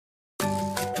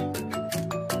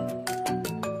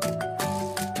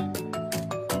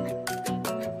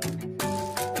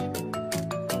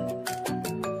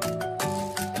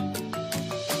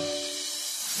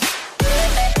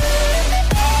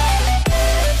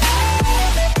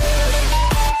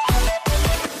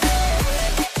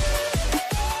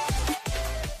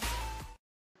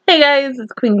guys,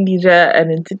 it's Queendija,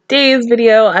 and in today's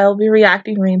video, I'll be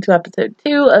reacting to episode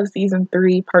 2 of season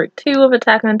 3, part 2 of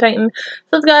Attack on Titan. So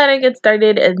let's go ahead and get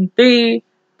started in 3,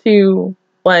 2,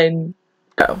 1,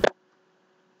 go.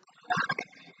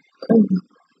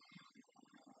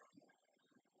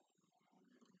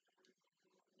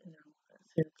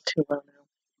 It's too low now.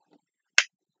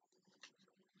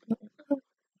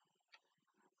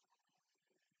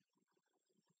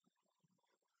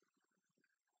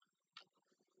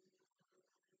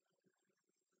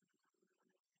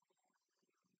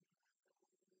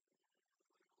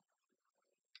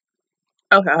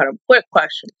 Okay, hold on. Quick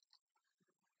question.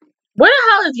 Where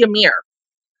the hell is Ymir?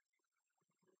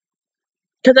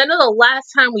 Because I know the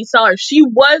last time we saw her, she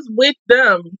was with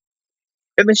them.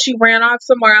 And then she ran off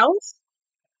somewhere else.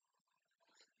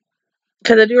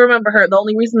 Because I do remember her. The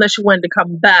only reason that she wanted to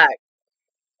come back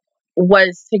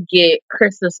was to get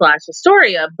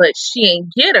Krista/Astoria, but she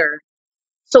ain't get her.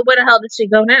 So where the hell did she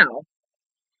go now?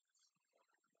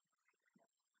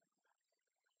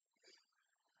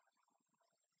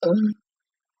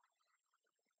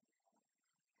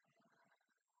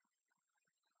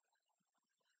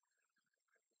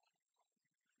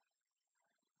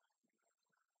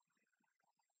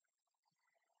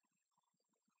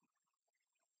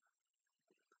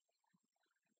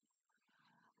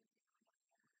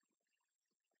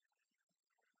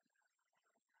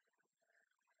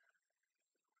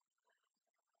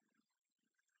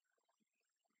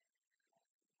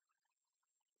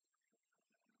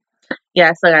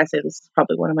 Yeah, so like I said, this is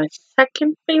probably one of my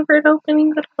second favorite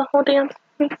openings of the whole damn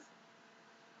series.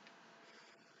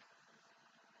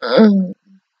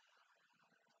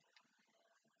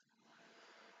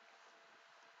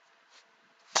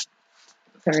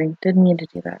 Sorry, didn't mean to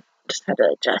do that. Just had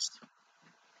to adjust.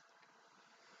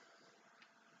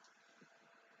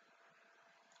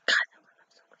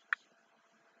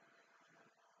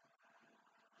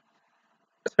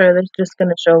 So they're just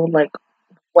gonna show like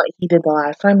what he did the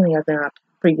last time when he has in a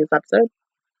previous episode.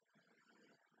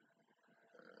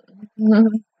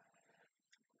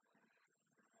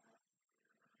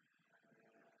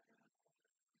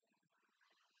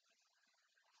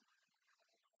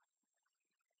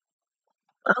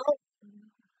 Oh,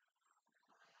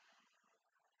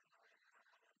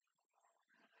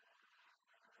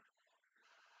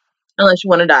 unless you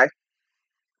want to die.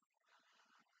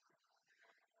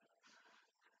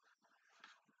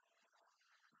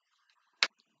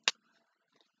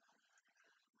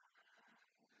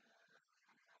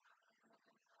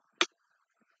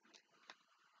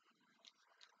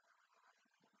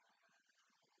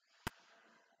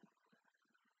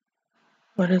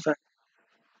 What is it?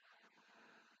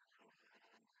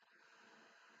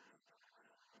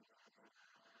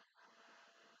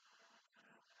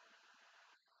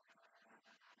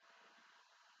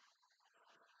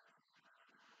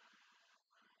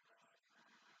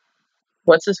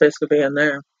 What's his face could be in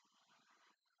there?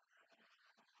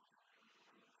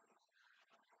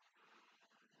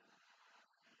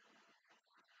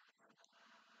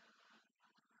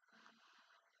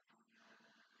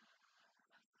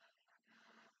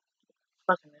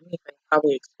 Fucking anything.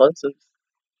 Probably explosives.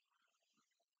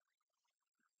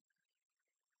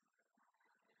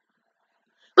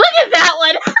 Look at that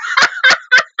one!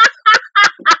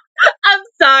 I'm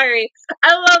sorry.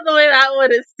 I love the way that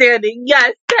one is standing.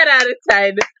 Yes, 10 out of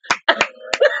 10.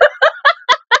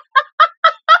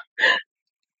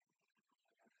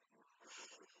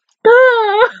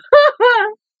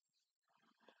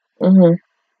 Mm-hmm.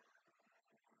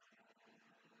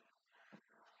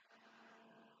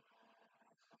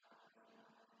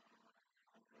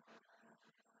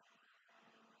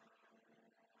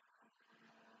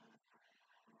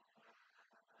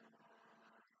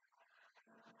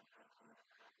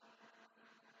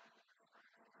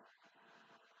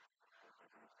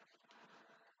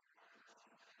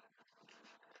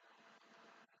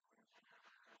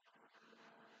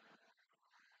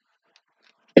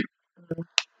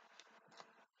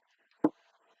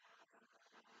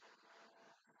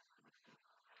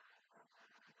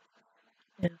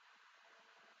 Yeah.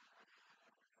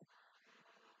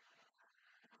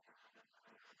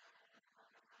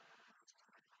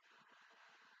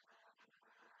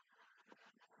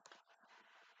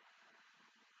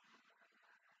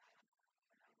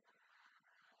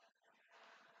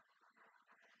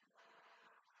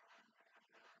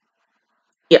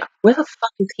 Yeah. Where the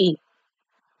fuck is he?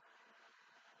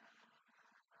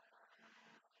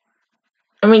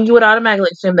 I mean, you would automatically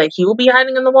assume that he will be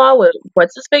hiding in the wall with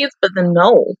what's his face, but then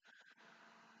no.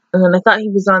 And then I thought he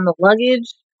was on the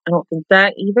luggage. I don't think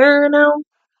that either now.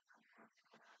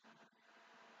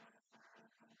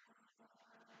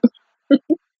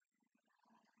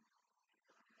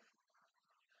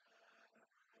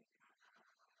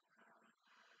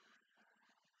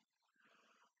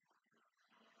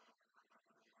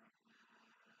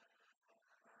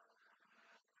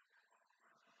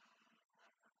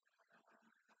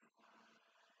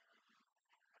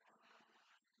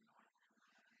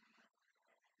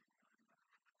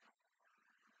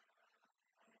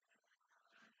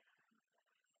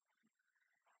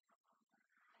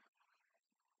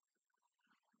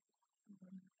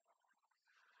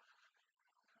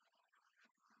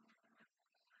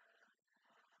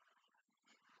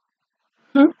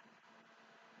 Hmm?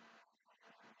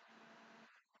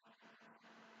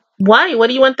 Why? What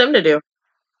do you want them to do?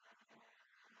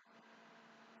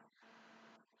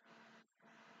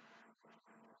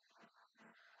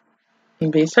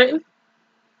 Be certain?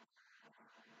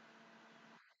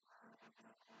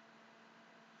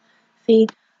 See,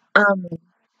 um,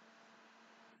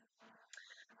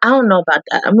 I don't know about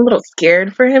that. I'm a little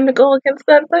scared for him to go against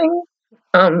that thing.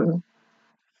 Um,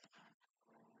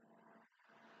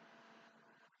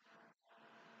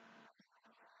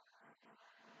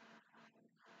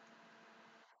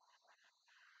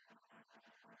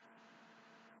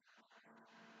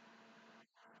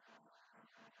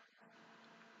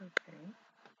 okay.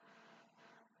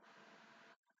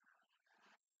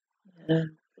 Yeah.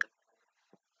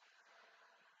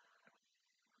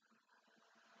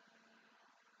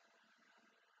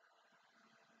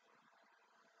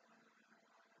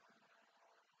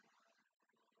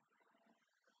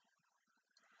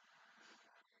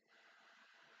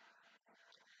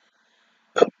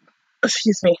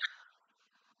 Excuse me.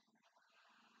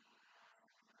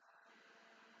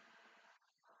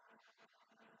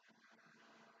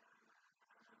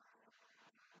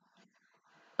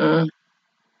 Mm.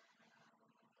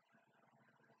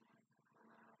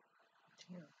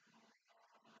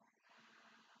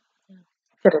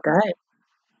 Could have died.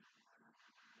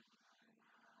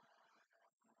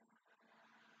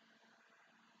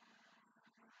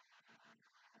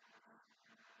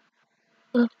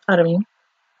 I don't mean.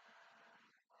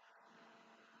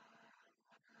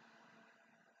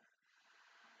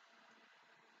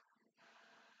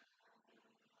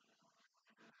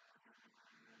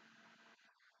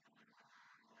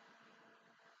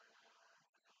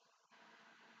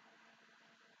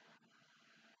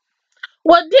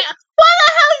 What? Why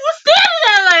the hell are you standing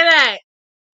there like that?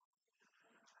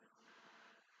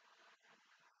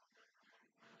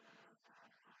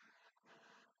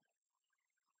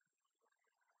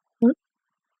 Hmm?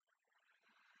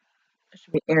 It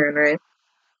should be Aaron, right?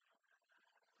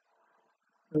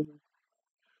 Mm-hmm.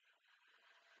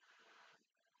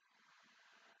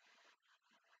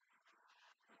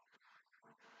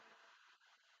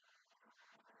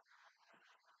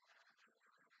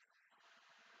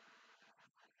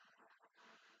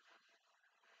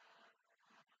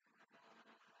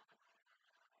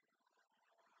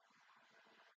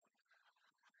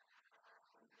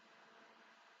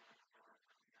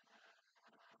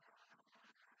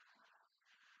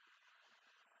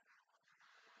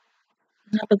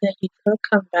 No, but then he could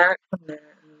come back from there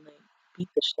and like beat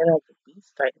the shit out of the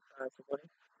beast titan possibly.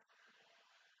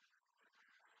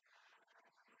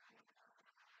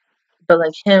 But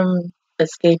like him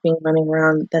escaping, running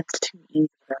around, that's too easy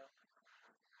though.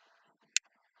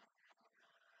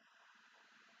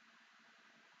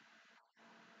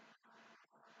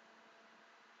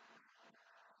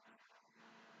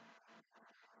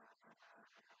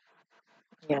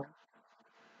 Yeah,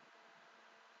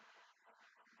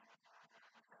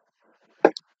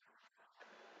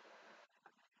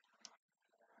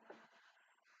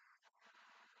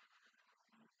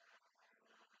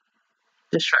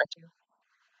 distract you.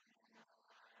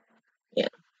 Yeah,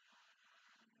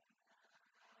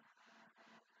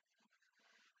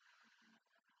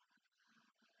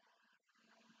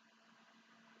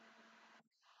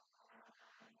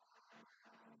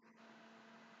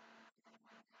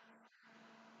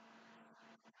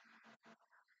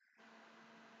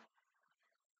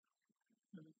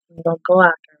 you don't go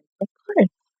after him. Of course.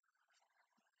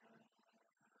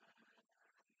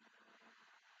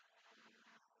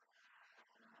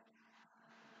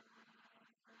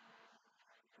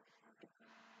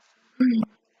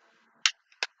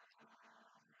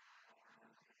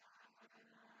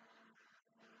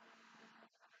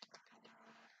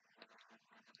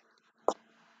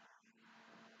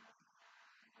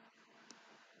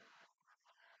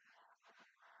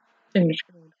 Then you're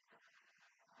screwed.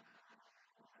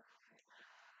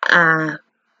 Ah,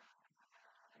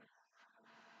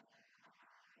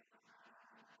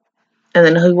 and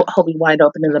then he'll be wide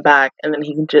open in the back, and then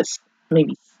he can just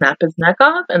maybe snap his neck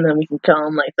off, and then we can kill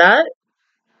him like that.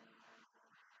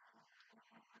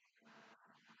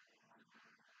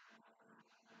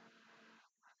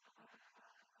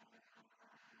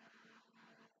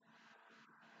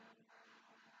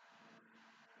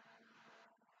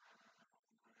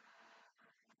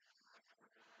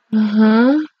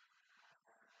 Mm-hmm.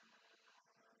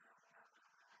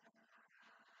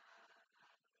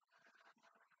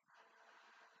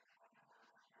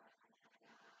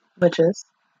 Which is,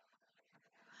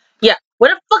 yeah, what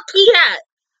the fuck he at?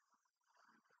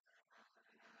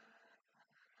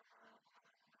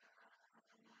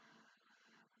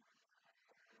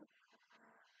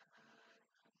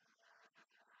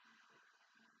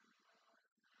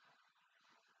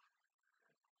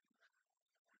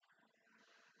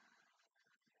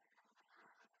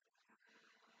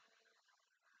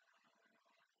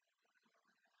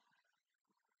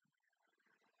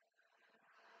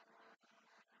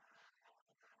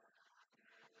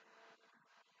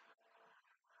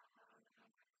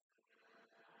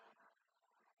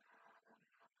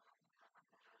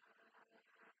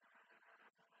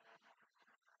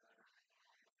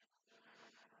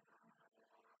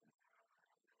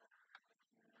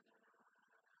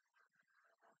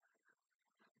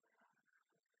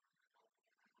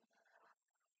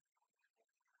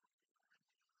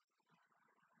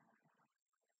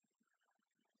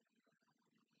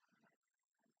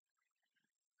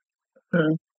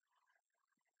 Hmm.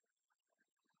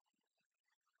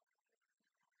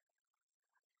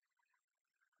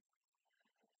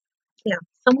 Yeah,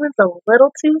 someone's a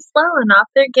little too slow and off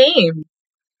their game.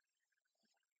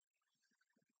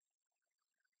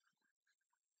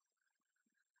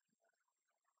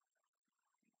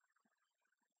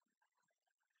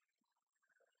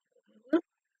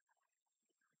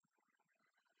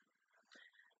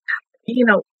 You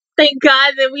know, thank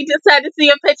God that we just had to see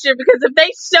a picture, because if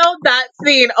they showed that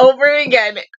scene over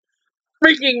again,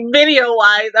 freaking video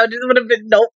wise, I just would have been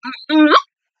nope.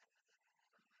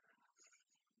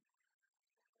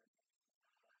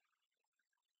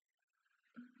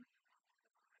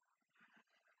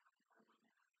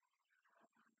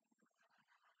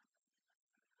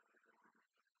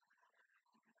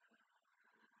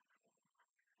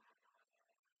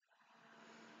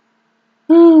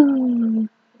 Mm-mm.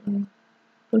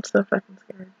 I'm so fucking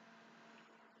scared.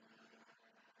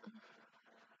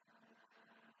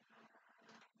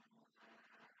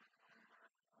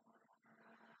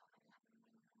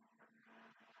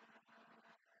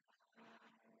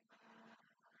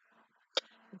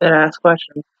 Better ask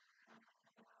questions.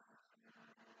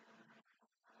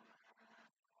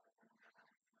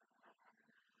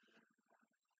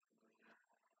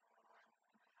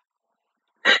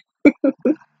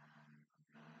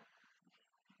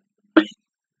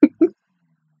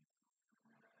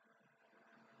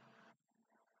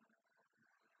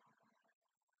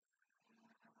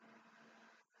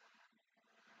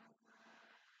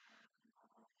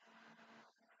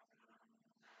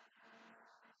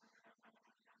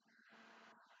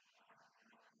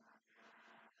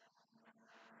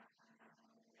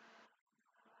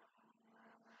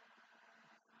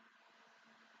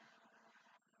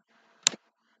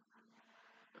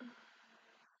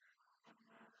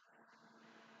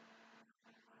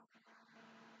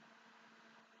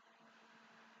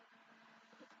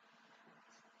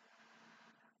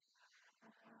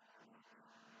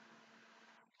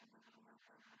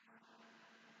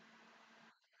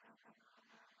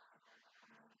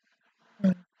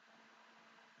 Mm.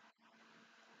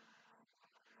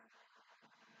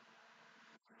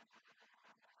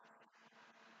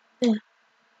 Yeah.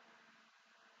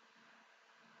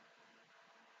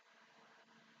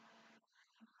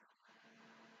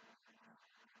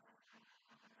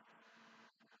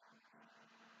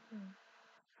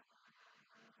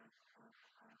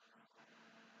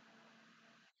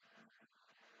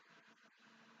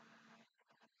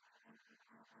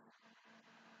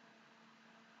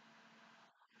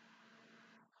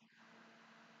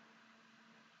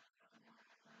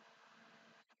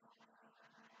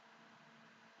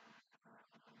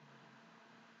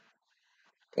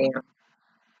 Damn.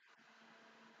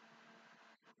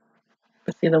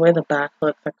 But see, the way the back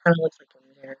looks, that kind of looks like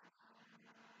Ymir.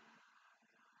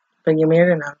 But Ymir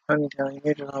didn't have a ponytail.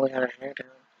 Ymir just always had her hair down.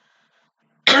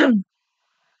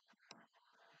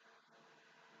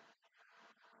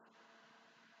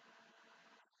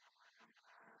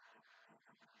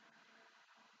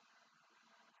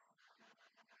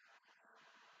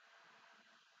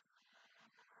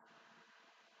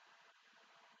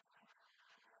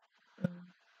 Mm,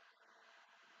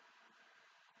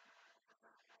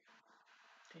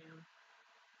 damn.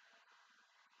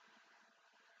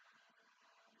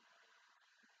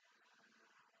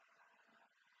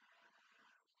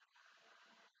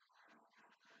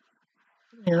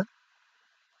 Yeah.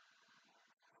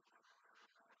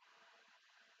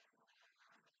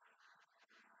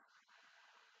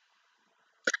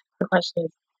 The question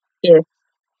is if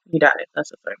you die. That's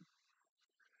the thing.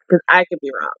 Because I could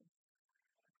be wrong.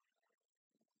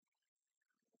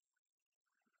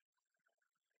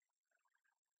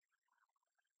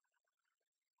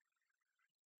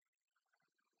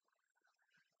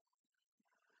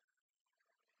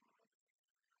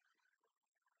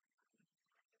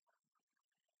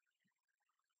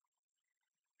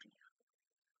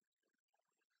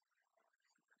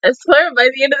 I swear by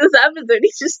the end of this episode,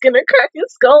 he's just gonna crack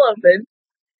his skull open.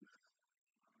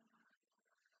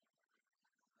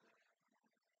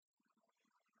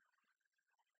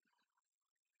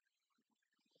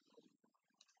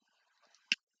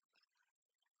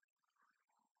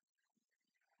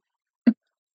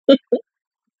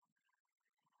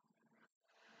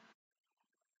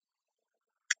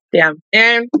 Damn.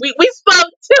 And we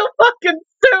spoke too fucking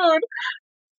soon.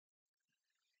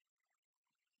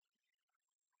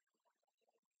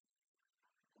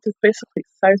 Just basically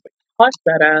seismic touch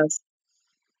that ass.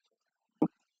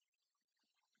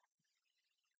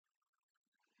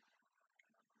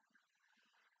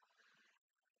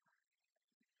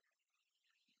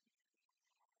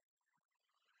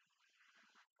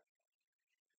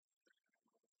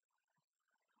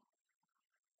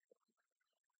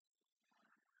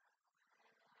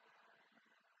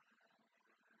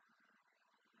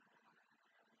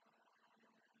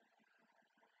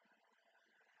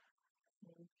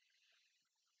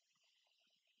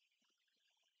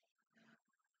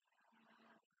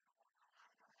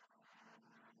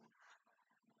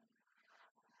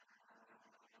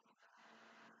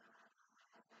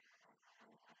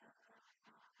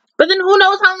 But then who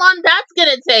knows how long that's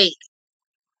gonna take?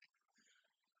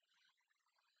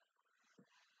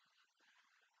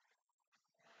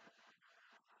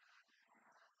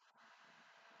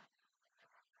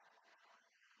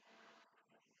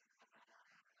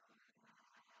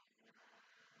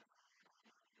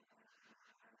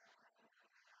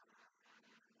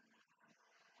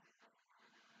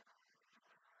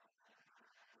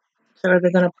 So are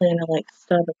they gonna plan to like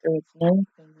stab it through its neck?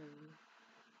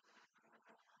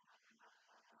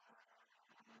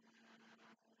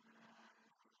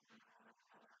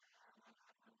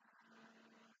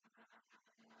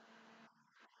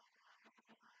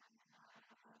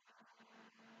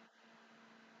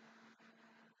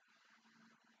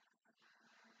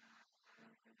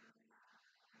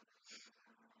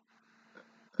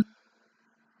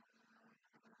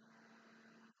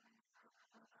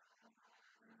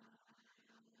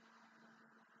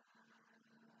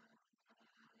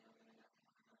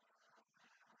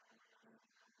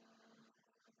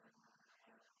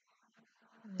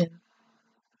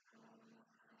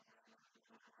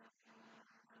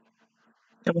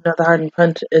 And we know the hardened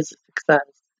punch is a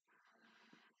success.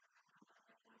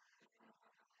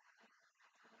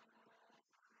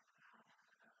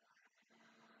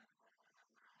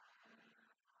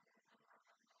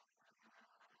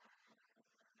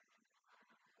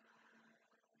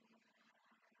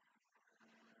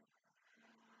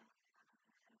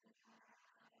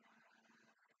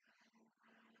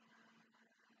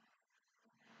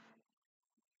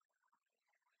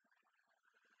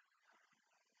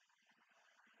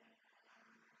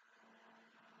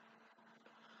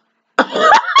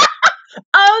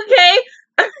 Okay.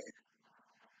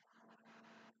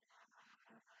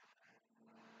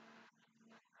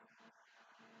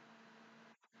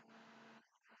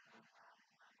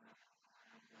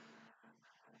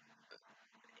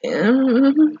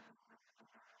 Mm-hmm.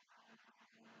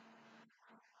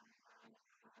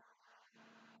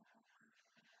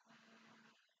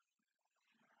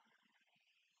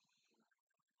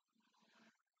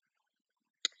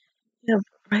 Yeah,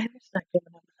 but Ryder's not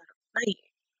giving up without a fight.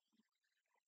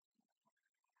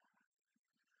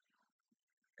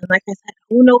 And like I said,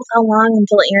 who knows how long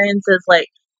until Aaron says like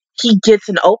he gets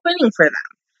an opening for them.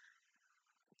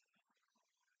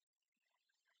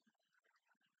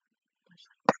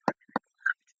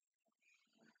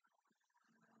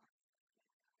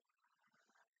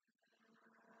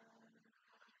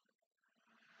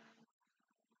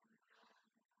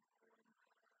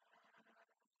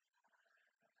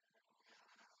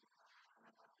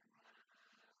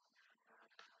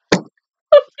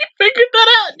 You figured that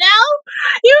out now?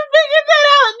 You figured that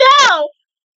out now!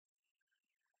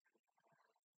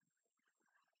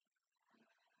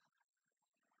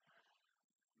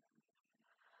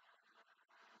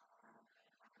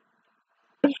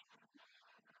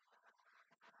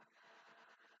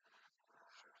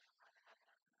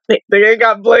 They ain't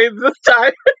got blades this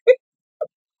time.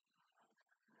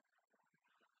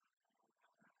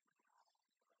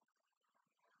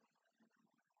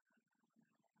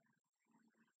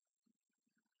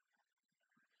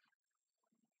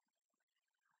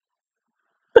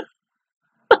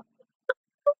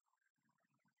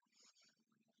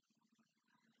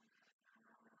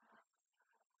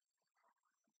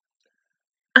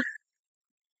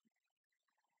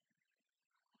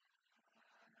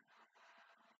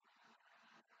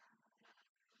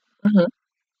 Mm-hmm.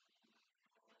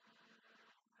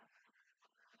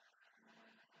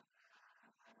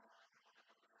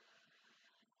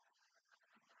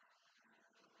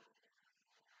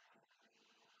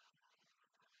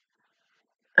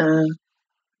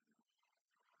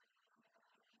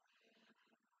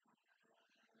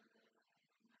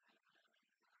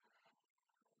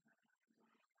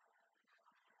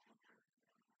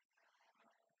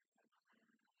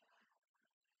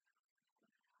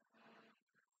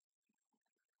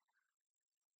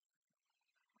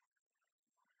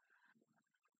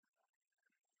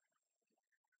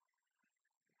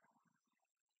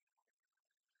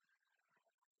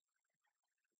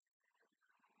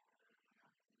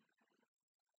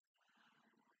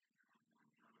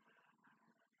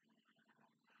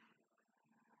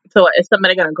 So is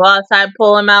somebody gonna go outside,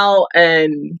 pull him out,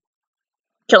 and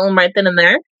kill him right then and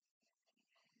there?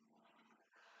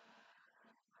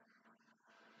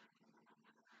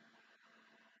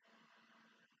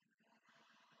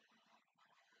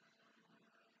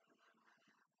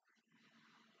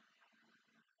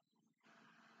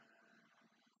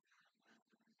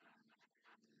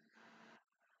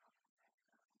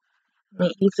 I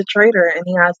mean, he's a traitor and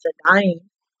he has to die.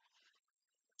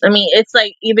 I mean, it's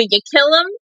like either you kill him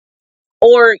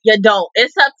or you don't.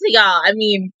 It's up to y'all. I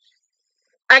mean,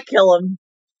 I kill him.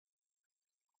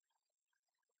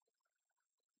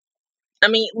 I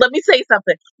mean, let me say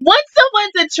something. Once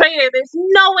someone's a traitor, there's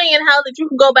no way in hell that you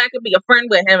can go back and be a friend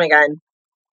with him again.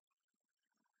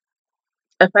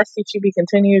 FSC to be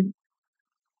continued.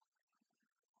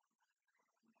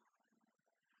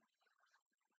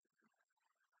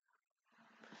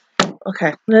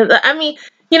 Okay. I mean,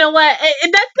 you know what?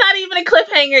 That's not even a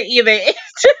cliffhanger either.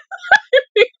 It's just,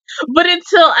 but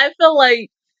until I feel like,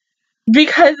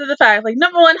 because of the fact, like,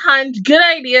 number one, Hans, good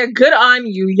idea, good on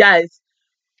you, yes.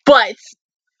 But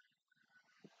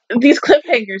these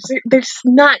cliffhangers, they're just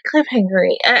not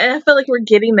cliffhangery. And I feel like we're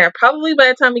getting there. Probably by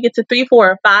the time we get to 3,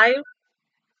 4, or 5,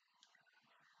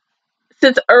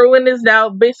 since Erwin is now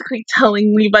basically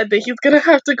telling Levi that he's gonna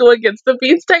have to go against the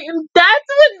Beast Titan, that's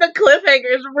when the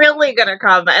cliffhanger is really gonna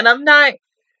come. And I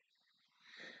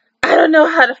don't know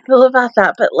how to feel about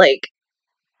that, but like,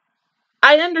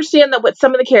 I understand that with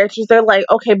some of the characters, they're like,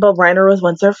 okay, but Reiner was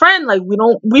once our friend. Like,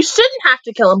 we shouldn't have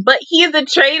to kill him, but he's a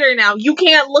traitor now. You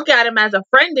can't look at him as a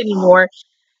friend anymore.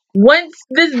 Once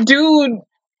this dude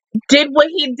did what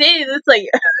he did, it's like,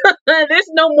 there's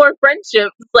no more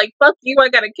friendship. It's like, fuck you, I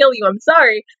gotta kill you. I'm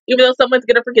sorry. Even though someone's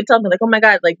gonna freaking tell me, like, oh my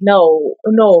god, like, no,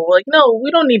 like, no,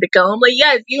 we don't need to kill him. Like,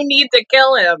 yes, you need to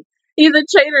kill him. He's a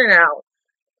traitor now.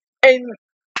 And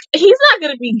he's not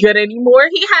going to be good anymore.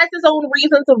 He has his own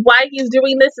reasons of why he's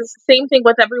doing this. It's the same thing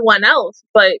with everyone else,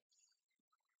 but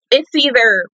it's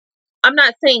either, I'm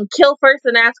not saying kill first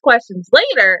and ask questions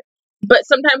later, but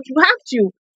sometimes you have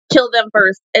to kill them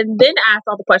first and then ask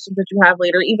all the questions that you have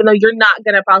later, even though you're not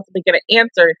going to possibly get an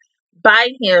answer by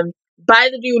him, by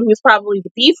the dude who's probably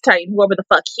the Beast Titan, whoever the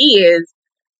fuck he is,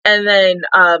 and then,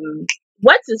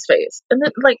 what's his face? And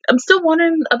then, like, I'm still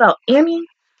wondering about Annie.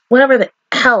 Whenever the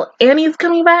hell Annie's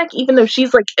coming back, even though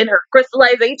she's like in her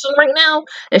crystallization right now,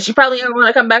 and she probably ain't want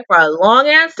to come back for a long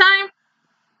ass time.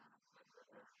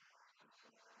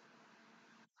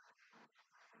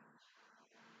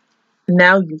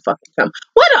 Now you fucking come.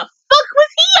 What the fuck was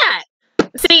he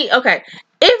at? See, okay,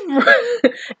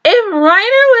 if if Reiner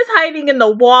was hiding in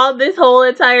the wall this whole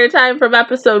entire time from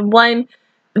episode 1,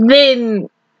 then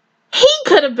he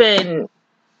could have been.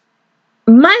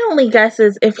 My only guess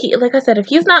is if he, like I said, if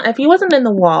he wasn't in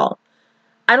the wall,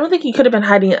 I don't think he could have been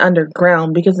hiding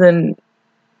underground, because then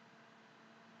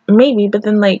maybe, but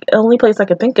then like the only place I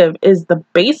could think of is the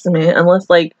basement, unless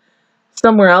like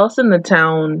somewhere else in the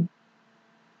town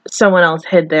someone else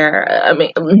hid there. I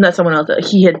mean, not someone else,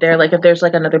 he hid there, like if there's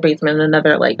like another basement in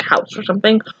another like house or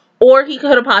something. Or he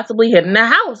could have possibly hid in the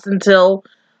house until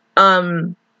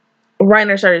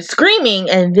Reiner started screaming,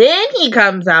 and then he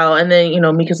comes out, and then, you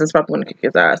know, Mikasa's probably gonna kick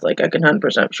his ass. Like, I can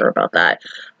 100% sure about that.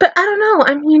 But I don't know.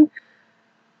 I mean,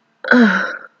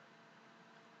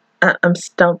 I'm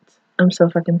stumped. I'm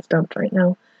so fucking stumped right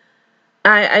now.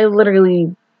 I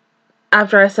literally,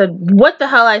 after I said what the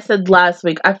hell I said last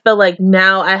week, I feel like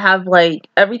now I have like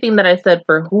everything that I said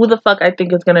for who the fuck I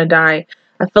think is gonna die.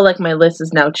 I feel like my list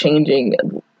is now changing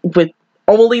with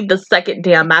only the second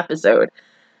damn episode.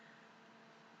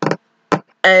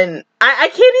 And I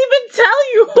can't even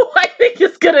tell you who I think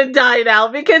is gonna die now,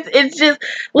 because it's just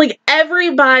like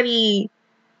everybody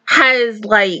has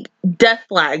like death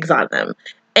flags on them.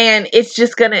 And it's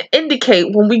just gonna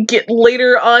indicate when we get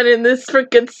later on in this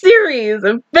freaking series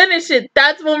and finish it,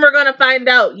 that's when we're gonna find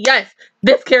out, yes,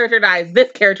 this character dies,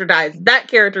 this character dies, that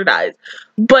character dies.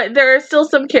 But there are still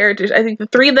some characters. I think the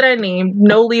 3 that I named,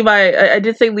 no Levi, I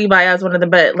did say Levi as one of them,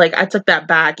 but like I took that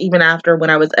back even after when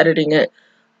I was editing it.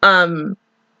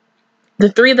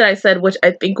 The 3 that I said, which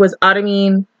I think was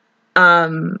Ottomine,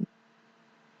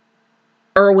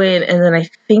 Erwin, and then I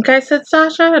think I said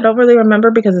Sasha. I don't really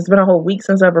remember because it's been a whole week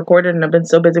since I've recorded and I've been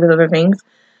so busy with other things.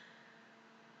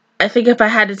 I think if I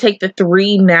had to take the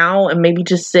 3 now and maybe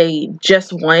just say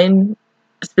just one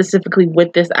specifically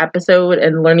with this episode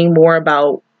and learning more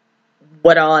about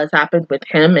what all has happened with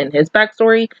him and his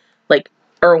backstory, like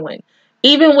Erwin.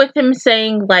 Even with him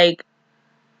saying like,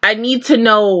 I need to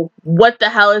know what the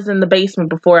hell is in the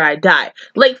basement before I die.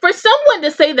 Like, for someone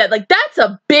to say that, like, that's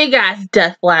a big-ass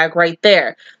death flag right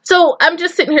there. So, I'm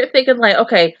just sitting here thinking, like,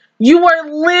 okay, you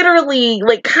are literally,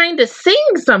 like, kind of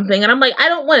saying something. And I'm like, I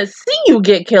don't want to see you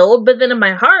get killed. But then in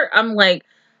my heart, I'm like,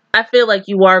 I feel like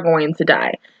you are going to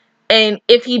die. And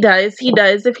if he does, he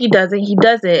does. If he doesn't, he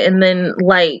doesn't. And then,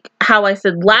 like, how I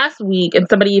said last week, and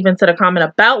somebody even said a comment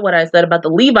about what I said about the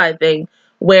Levi thing,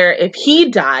 where if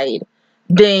he died,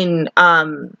 then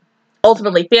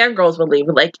ultimately fangirls will leave.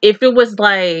 Like, if it was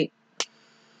like,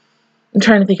 I'm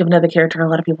trying to think of another character a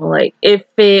lot of people like. If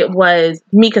it was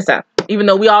Mikasa, even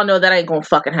though we all know that ain't gonna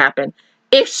fucking happen.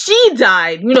 If she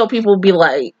died, you know, people would be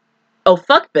like, oh,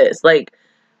 fuck this. Like,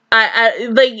 I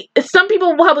like, some people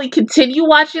will probably continue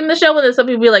watching the show, and then some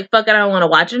people will be like, fuck it, I don't want to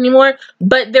watch it anymore.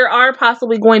 But there are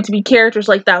possibly going to be characters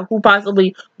like that who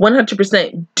possibly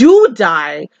 100% do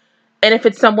die. And if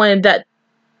it's someone that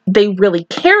they really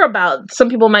care about, some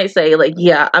people might say like,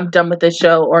 yeah, I'm done with this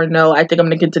show, or no, I think I'm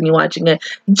going to continue watching it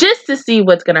just to see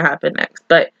what's going to happen next.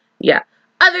 But yeah,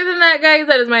 other than that, guys,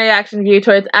 that is my reaction view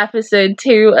towards episode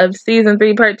 2 of season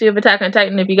 3 part 2 of Attack on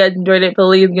Titan. If you guys enjoyed it,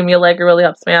 please give me a like. It really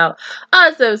helps me out.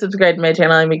 Also, subscribe to my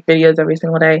channel. I make videos every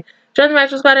single day. Join the Match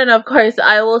Squad, and of course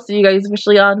I will see you guys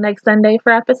officially on next Sunday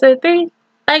for episode 3.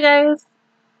 Bye, guys.